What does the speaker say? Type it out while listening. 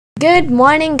Good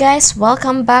morning guys,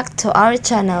 welcome back to our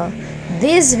channel.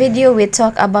 This video we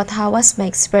talk about how was my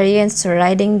experience to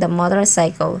riding the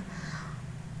motorcycle.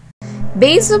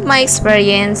 Based on my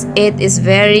experience, it is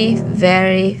very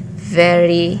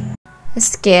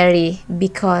scary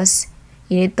because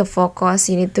you need to focus,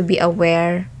 you need to be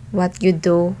aware what you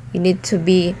do, you need to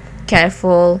be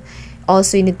careful,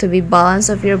 also you need to be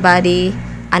balanced of your body,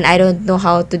 and I don't know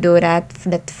how to do that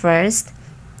at first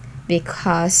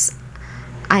because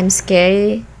I'm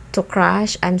scary to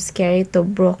crash, I'm scary to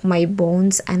broke my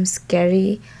bones, I'm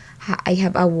scary I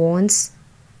have a wounds.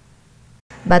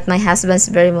 But my husband's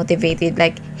very motivated,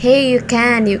 like, hey, you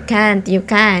can. You need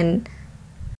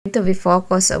to be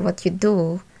focused on what you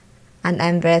do, and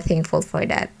I'm very thankful for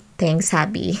that. Thanks,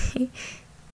 hubby.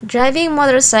 Driving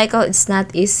motorcycle is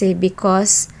not easy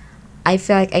because I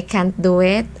feel like I can't do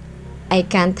it. I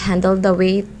can't handle the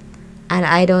weight, and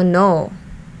I don't know.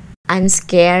 I'm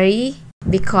scary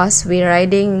because we're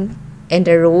riding in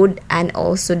the road, and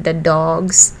also the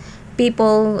dogs,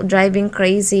 people driving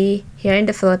crazy. Here in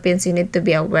the Philippines, you need to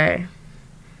be aware,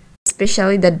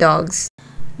 especially the dogs.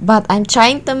 But I'm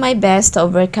trying to my best to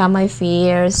overcome my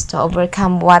fears, to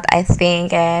overcome what I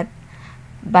think it,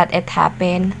 but it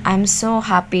happened. I'm so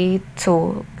happy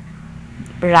to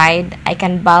ride. I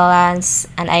can balance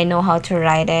and I know how to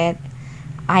ride it.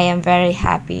 I am very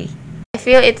happy. I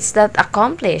feel it's that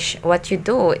accomplish what you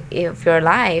do of your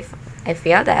life. I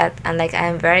feel that, and like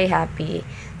I'm very happy.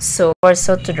 So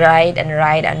also to ride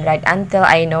until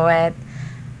I know it.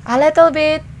 A little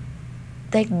bit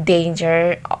like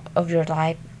danger of your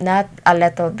life, not a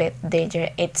little bit danger.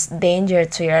 It's danger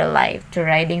to your life to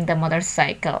riding the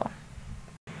motorcycle.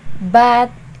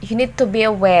 But you need to be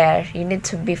aware. You need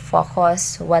to be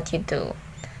focused what you do.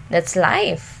 That's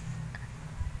life.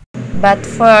 But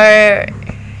for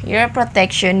your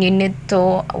protection, you need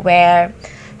to wear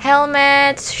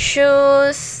helmets,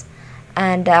 shoes,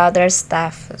 and the other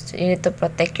stuff. So you need to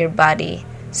protect your body.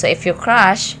 So if you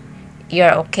crash,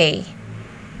 you're okay.